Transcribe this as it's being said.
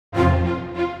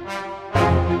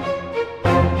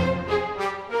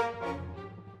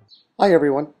Hi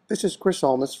everyone, this is Chris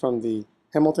Almus from the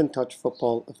Hamilton Touch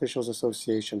Football Officials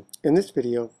Association. In this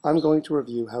video, I'm going to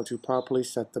review how to properly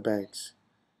set the bags.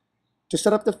 To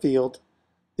set up the field,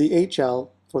 the HL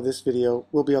for this video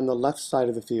will be on the left side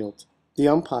of the field. The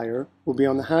umpire will be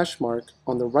on the hash mark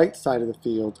on the right side of the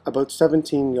field, about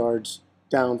 17 yards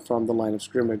down from the line of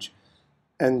scrimmage.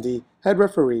 And the head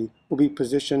referee will be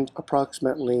positioned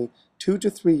approximately 2 to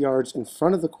 3 yards in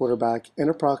front of the quarterback and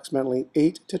approximately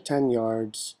 8 to 10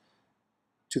 yards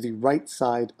to the right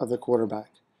side of the quarterback.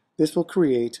 This will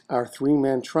create our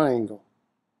three-man triangle.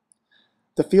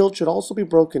 The field should also be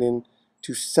broken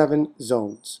into 7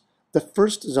 zones. The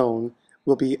first zone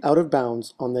will be out of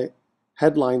bounds on the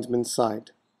head linesman's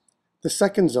side. The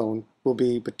second zone will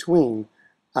be between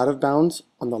out of bounds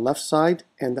on the left side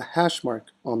and the hash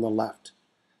mark on the left.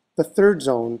 The third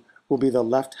zone will be the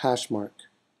left hash mark.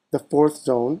 The fourth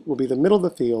zone will be the middle of the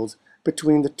field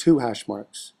between the two hash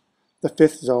marks. The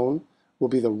fifth zone will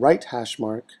be the right hash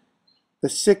mark. The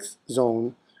sixth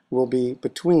zone will be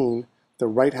between the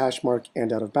right hash mark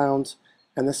and out of bounds,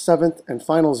 and the seventh and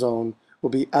final zone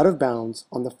will be out of bounds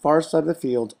on the far side of the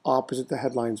field opposite the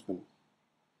head linesman.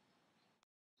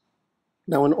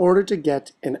 Now, in order to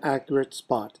get an accurate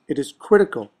spot, it is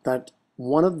critical that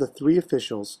one of the 3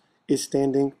 officials is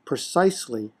standing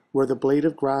precisely where the blade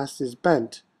of grass is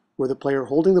bent, where the player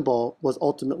holding the ball was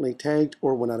ultimately tagged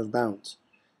or went out of bounds.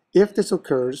 If this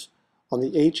occurs on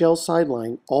the HL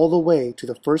sideline all the way to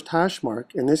the first hash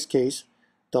mark, in this case,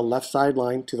 the left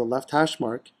sideline to the left hash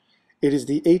mark, it is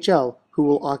the HL who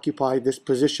will occupy this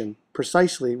position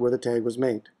precisely where the tag was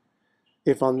made.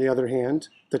 If, on the other hand,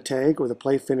 the tag or the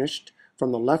play finished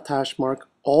from the left hash mark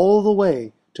all the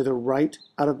way to the right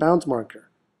out of bounds marker,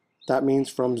 that means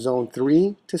from zone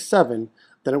 3 to 7,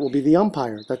 then it will be the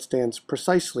umpire that stands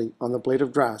precisely on the blade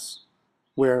of grass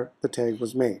where the tag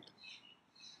was made.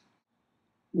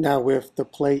 Now, if the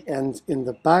play ends in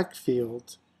the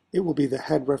backfield, it will be the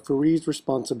head referee's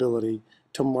responsibility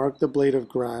to mark the blade of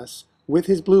grass with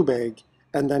his blue bag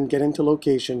and then get into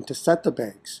location to set the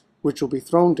bags, which will be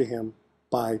thrown to him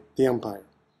by the umpire.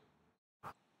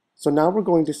 So now we're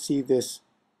going to see this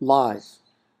live.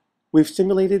 We've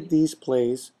simulated these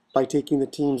plays by taking the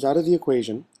teams out of the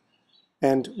equation,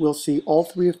 and we'll see all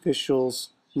 3 officials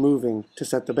moving to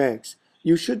set the bags.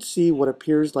 You should see what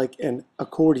appears like an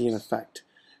accordion effect,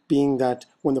 being that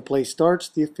when the play starts,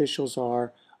 the officials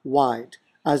are wide.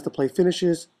 As the play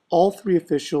finishes, all 3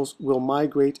 officials will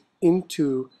migrate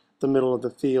into the middle of the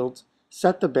field,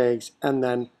 set the bags, and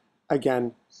then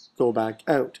again go back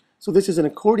out. So this is an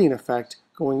accordion effect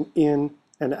going in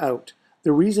and out.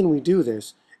 The reason we do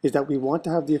this is that we want to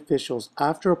have the officials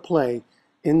after a play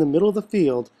in the middle of the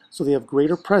field so they have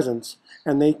greater presence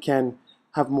and they can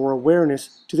have more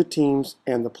awareness to the teams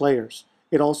and the players.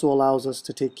 It also allows us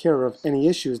to take care of any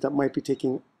issues that might be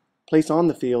taking place on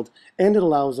the field, and it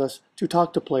allows us to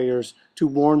talk to players, to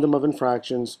warn them of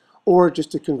infractions, or just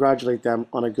to congratulate them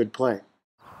on a good play.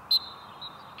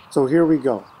 So here we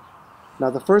go. Now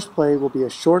the first play will be a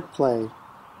short play.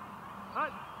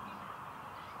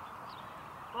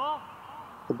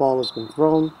 The ball has been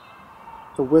thrown,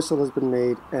 the whistle has been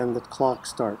made, and the clock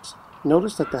starts.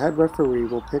 Notice that the head referee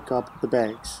will pick up the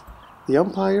bags. The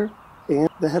umpire and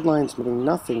the head linesman doing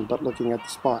nothing but looking at the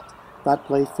spot. That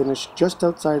play finished just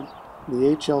outside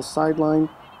the HL sideline,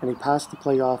 and he passed the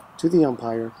play off to the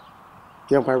umpire.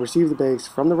 The umpire received the bags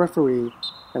from the referee,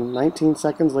 and 19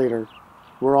 seconds later,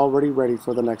 we're already ready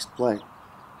for the next play.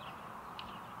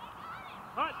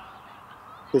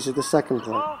 This is the second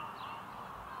play.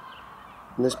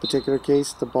 In this particular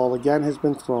case, the ball again has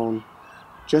been thrown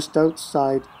just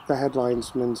outside the head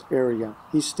linesman's area.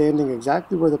 He's standing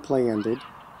exactly where the play ended,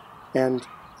 and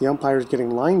the umpire is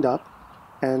getting lined up,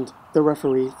 and the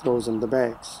referee throws him the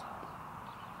bags.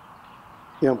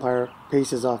 The umpire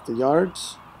paces off the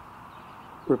yards,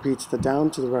 repeats the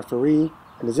down to the referee,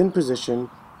 and is in position,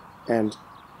 and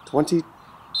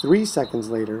 23 seconds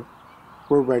later,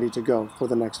 we're ready to go for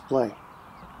the next play.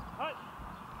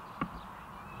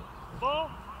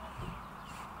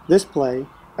 This play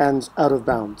ends out of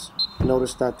bounds.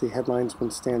 Notice that the head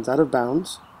linesman stands out of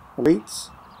bounds and waits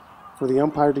for the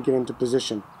umpire to get into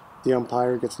position. The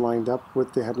umpire gets lined up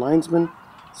with the head linesman,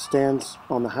 stands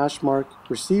on the hash mark,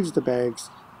 receives the bags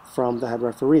from the head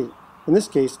referee. In this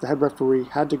case, the head referee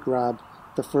had to grab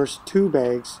the first 2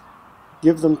 bags,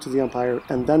 give them to the umpire,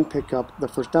 and then pick up the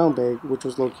first down bag, which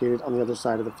was located on the other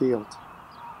side of the field.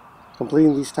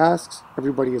 Completing these tasks,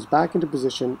 everybody is back into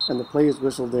position, and the play is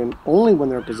whistled in only when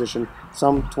they're in position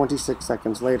some 26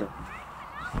 seconds later.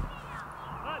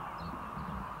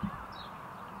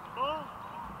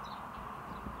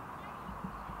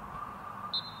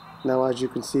 Now, as you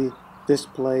can see, this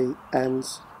play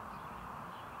ends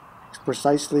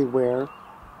precisely where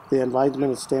the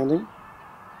linesman is standing.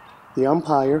 The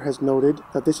umpire has noted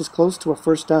that this is close to a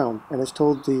first down and has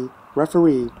told the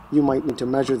referee, you might need to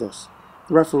measure this.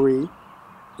 The referee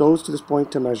goes to this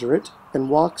point to measure it and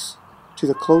walks to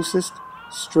the closest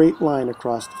straight line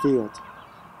across the field.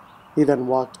 He then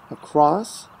walked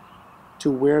across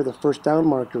to where the first down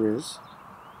marker is,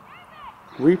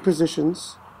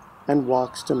 repositions, and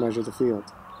walks to measure the field.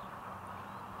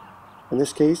 In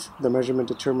this case, the measurement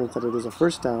determines that it is a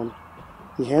first down.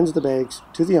 He hands the bags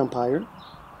to the umpire.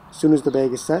 As soon as the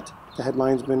bag is set, the head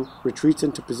linesman retreats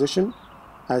into position.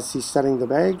 As he's setting the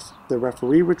bags, the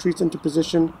referee retreats into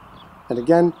position. And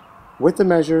again, with the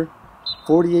measure,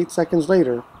 48 seconds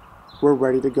later, we're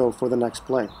ready to go for the next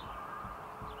play.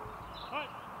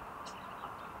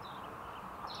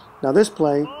 Now this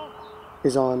play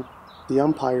is on the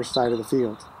umpire's side of the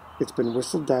field. It's been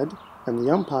whistled dead, and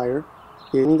the umpire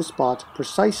is in the spot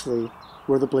precisely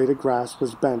where the blade of grass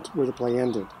was bent where the play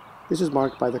ended. This is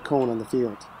marked by the cone on the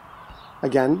field.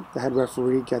 Again, the head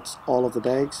referee gets all of the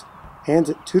bags, hands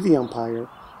it to the umpire,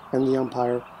 and the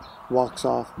umpire walks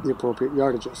off the appropriate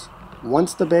yardages.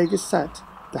 Once the bag is set,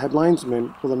 the head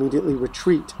linesman will immediately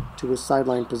retreat to his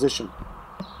sideline position.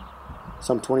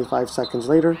 Some 25 seconds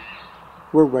later,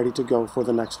 we're ready to go for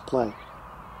the next play.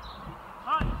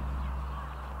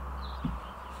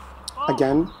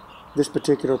 Again, this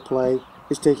particular play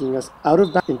is taking us out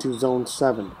of back into zone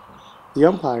 7. The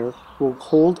umpire will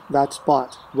hold that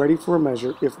spot ready for a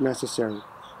measure if necessary.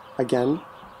 Again,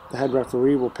 the head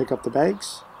referee will pick up the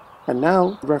bags, and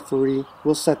now the referee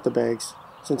will set the bags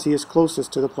since he is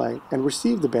closest to the play and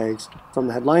receive the bags from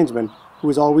the head linesman, who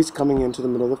is always coming into the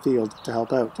middle of the field to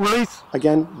help out. Release.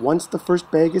 Again, once the first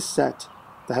bag is set,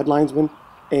 the head linesman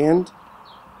and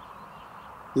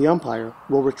the umpire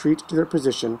will retreat to their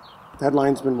position. The head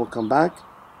linesman will come back,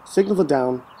 signal the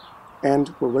down,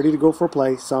 and we're ready to go for a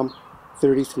play some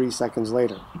 33 seconds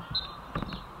later.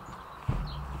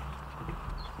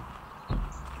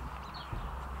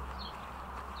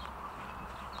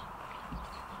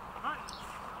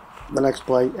 The next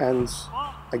play ends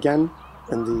again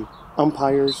in the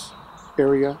umpire's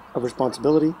area of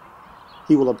responsibility.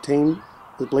 He will obtain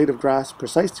the blade of grass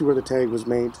precisely where the tag was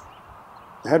made.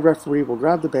 The head referee will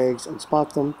grab the bags and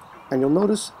spot them, and you'll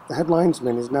notice the head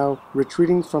linesman is now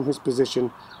retreating from his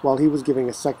position while he was giving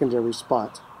a secondary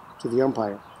spot to the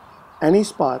umpire. Any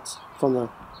spots from the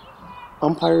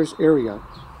umpire's area,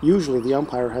 usually the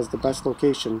umpire has the best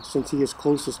location since he is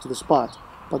closest to the spot,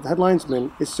 but the head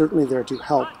linesman is certainly there to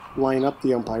help line up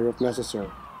the umpire if necessary.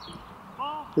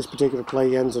 This particular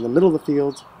play ends in the middle of the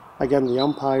field. Again, the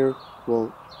umpire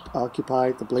will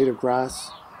occupy the blade of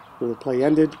grass where the play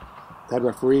ended. The head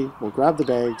referee will grab the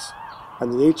bags,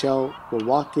 and the HL will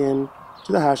walk in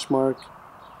to the hash mark.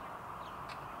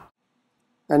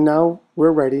 And now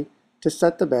we're ready to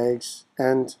set the bags,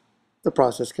 and the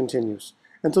process continues.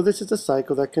 And so this is a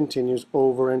cycle that continues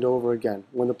over and over again.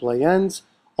 When the play ends,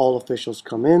 all officials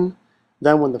come in.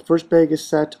 Then when the first bag is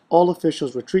set, all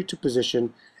officials retreat to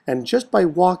position, and just by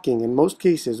walking, in most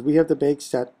cases, we have the bag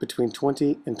set between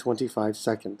 20 and 25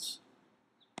 seconds.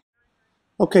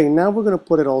 Okay, now we're going to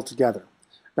put it all together.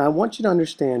 Now I want you to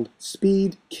understand,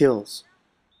 speed kills.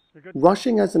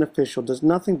 Rushing as an official does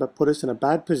nothing but put us in a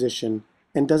bad position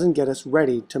and doesn't get us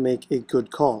ready to make a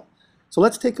good call. So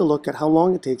let's take a look at how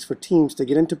long it takes for teams to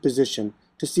get into position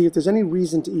to see if there's any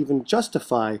reason to even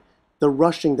justify the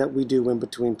rushing that we do in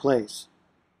between plays.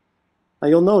 Now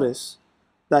you'll notice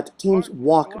that teams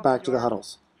walk back to the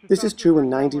huddles. This is true in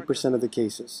 90% of the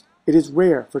cases. It is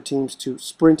rare for teams to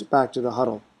sprint back to the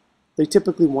huddle. They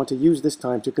typically want to use this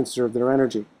time to conserve their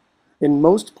energy. In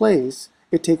most plays,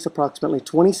 it takes approximately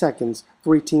 20 seconds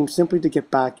for a team simply to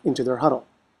get back into their huddle.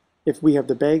 If we have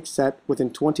the bag set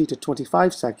within 20 to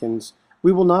 25 seconds,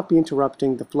 we will not be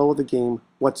interrupting the flow of the game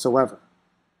whatsoever,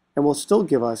 and will still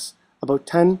give us about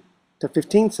 10 to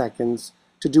 15 seconds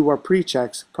to do our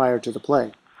pre-checks prior to the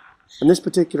play. In this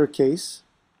particular case,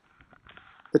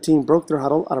 the team broke their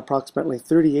huddle at approximately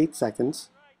 38 seconds,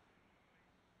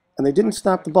 and they didn't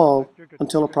snap the ball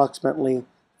until approximately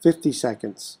 50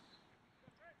 seconds.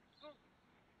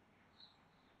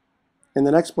 In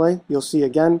the next play, you'll see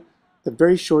again the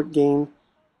very short gain.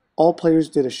 All players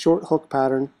did a short hook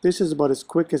pattern. This is about as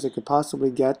quick as it could possibly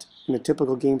get in a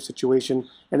typical game situation,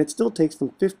 and it still takes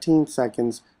them 15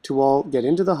 seconds to all get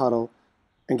into the huddle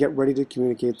and get ready to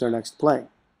communicate their next play.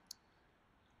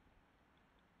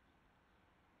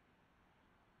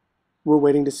 We're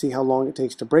waiting to see how long it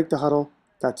takes to break the huddle.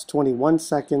 That's 21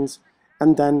 seconds,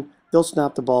 and then they'll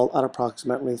snap the ball at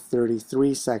approximately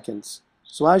 33 seconds.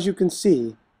 So as you can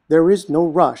see, there is no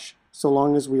rush so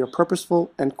long as we are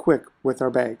purposeful and quick with our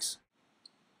bags.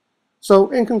 So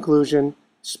in conclusion,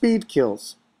 speed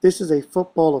kills. This is a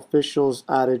football officials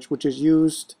adage which is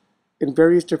used in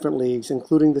various different leagues,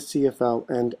 including the CFL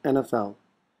and NFL.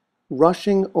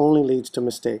 Rushing only leads to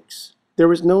mistakes.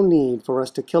 There is no need for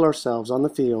us to kill ourselves on the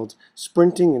field,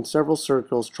 sprinting in several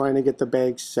circles trying to get the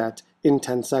bag set in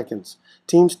 10 seconds.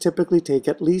 Teams typically take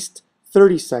at least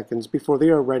 30 seconds before they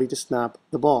are ready to snap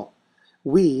the ball.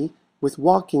 We, with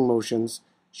walking motions,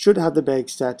 should have the bag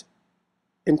set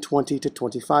in 20 to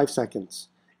 25 seconds.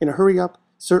 In a hurry up,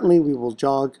 certainly we will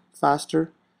jog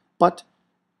faster, but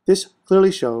this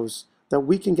clearly shows that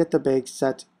we can get the bag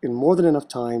set in more than enough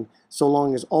time so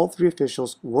long as all three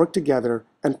officials work together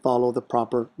and follow the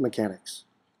proper mechanics.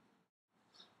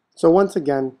 So once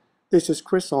again, this is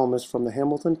Chris Almas from the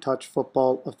Hamilton Touch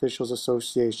Football Officials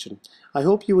Association. I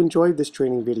hope you enjoyed this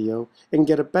training video and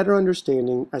get a better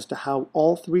understanding as to how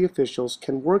all three officials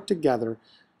can work together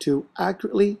to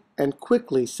accurately and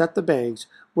quickly set the bags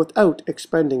without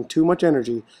expending too much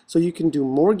energy so you can do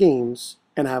more games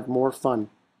and have more fun.